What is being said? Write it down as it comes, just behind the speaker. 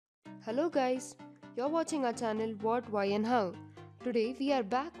Hello guys, you're watching our channel What, Why and How. Today we are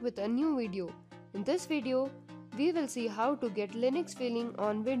back with a new video. In this video, we will see how to get Linux feeling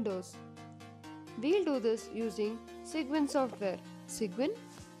on Windows. We'll do this using Cygwin software. Cygwin?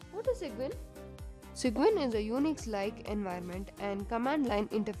 What is Cygwin? Cygwin is a Unix-like environment and command line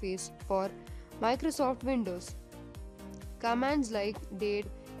interface for Microsoft Windows. Commands like date,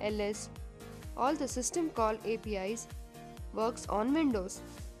 ls, all the system call APIs works on Windows.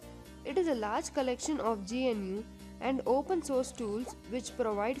 It is a large collection of GNU and open source tools which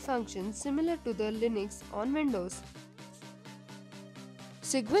provide functions similar to the Linux on Windows.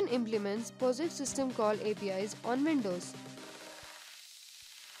 Cygwin implements POSIX system call APIs on Windows.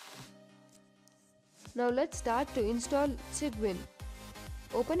 Now let's start to install Cygwin.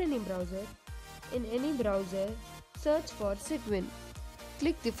 Open any browser. In any browser, search for Cygwin.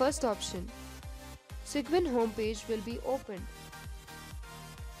 Click the first option. Cygwin homepage will be opened.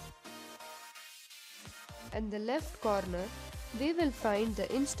 In the left corner, we will find the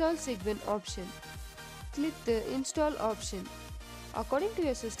Install Cygwin option. Click the Install option. According to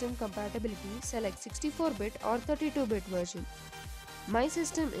your system compatibility, select 64-bit or 32-bit version. My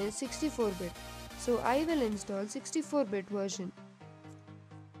system is 64-bit, so I will install 64-bit version.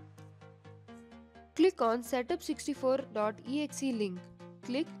 Click on setup64.exe link.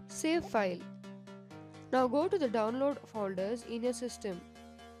 Click Save File. Now go to the download folders in your system.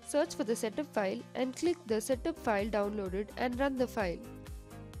 Search for the setup file and click the setup file downloaded and run the file.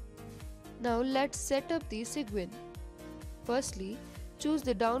 Now let's set up the Cygwin. Firstly, choose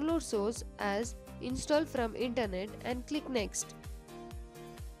the download source as install from internet and click next.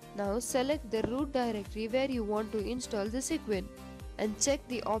 Now select the root directory where you want to install the Cygwin and check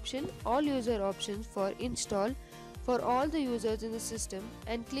the option all user options for install for all the users in the system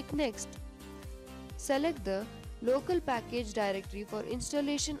and click next. Select the local package directory for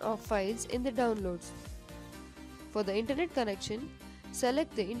installation of files in the downloads. For the internet connection,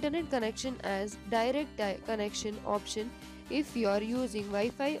 select the internet connection as direct connection option if you are using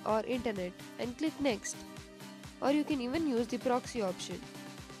Wi-Fi or internet and click next. Or you can even use the proxy option.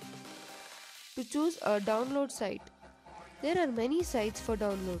 To choose a download site, there are many sites for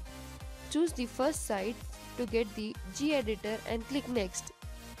download. Choose the first site to get the G-editor and click next.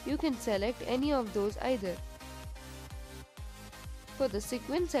 You can select any of those either. For the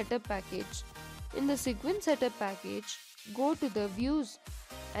Cygwin setup package, in the Cygwin setup package, go to the views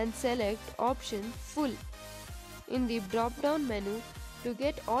and select option full. In the drop down menu, to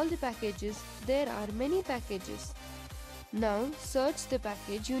get all the packages, there are many packages. Now search the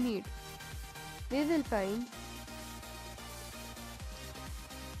package you need. We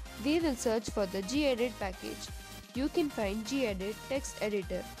will search for the gedit package. You can find gedit text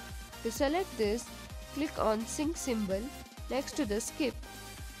editor. To select this, click on sync symbol next to the skip.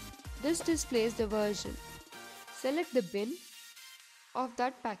 This displays the version. Select the bin of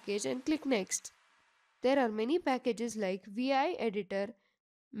that package and click next. There are many packages like vi editor,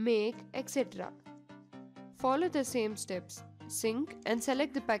 make, etc. Follow the same steps. Sync and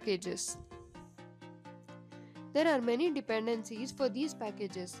select the packages. There are many dependencies for these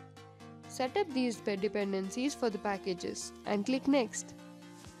packages. Set up these dependencies for the packages and click next.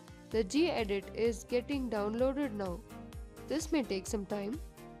 The gedit is getting downloaded now. This may take some time.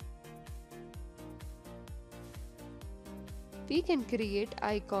 We can create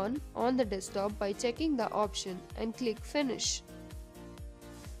icon on the desktop by checking the option and click finish.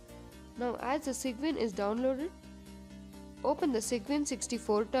 Now as the Cygwin is downloaded, open the Cygwin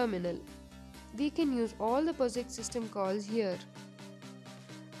 64 terminal. We can use all the POSIX system calls here.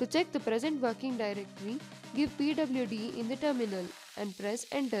 To check the present working directory, give pwd in the terminal and press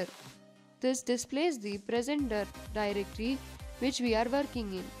enter. This displays the present directory which we are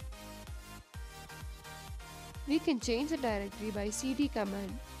working in. We can change the directory by cd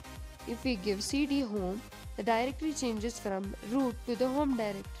command. If we give cd home, the directory changes from root to the home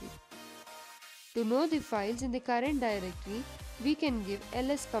directory. To know the files in the current directory, we can give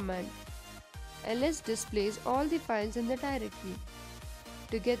ls command. ls displays all the files in the directory.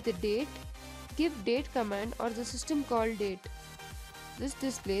 To get the date, give date command or the system call date. This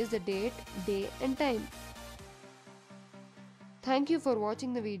displays the date, day and time. Thank you for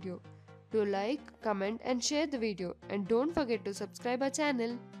watching the video. Do like, comment and share the video and don't forget to subscribe our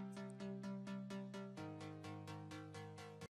channel.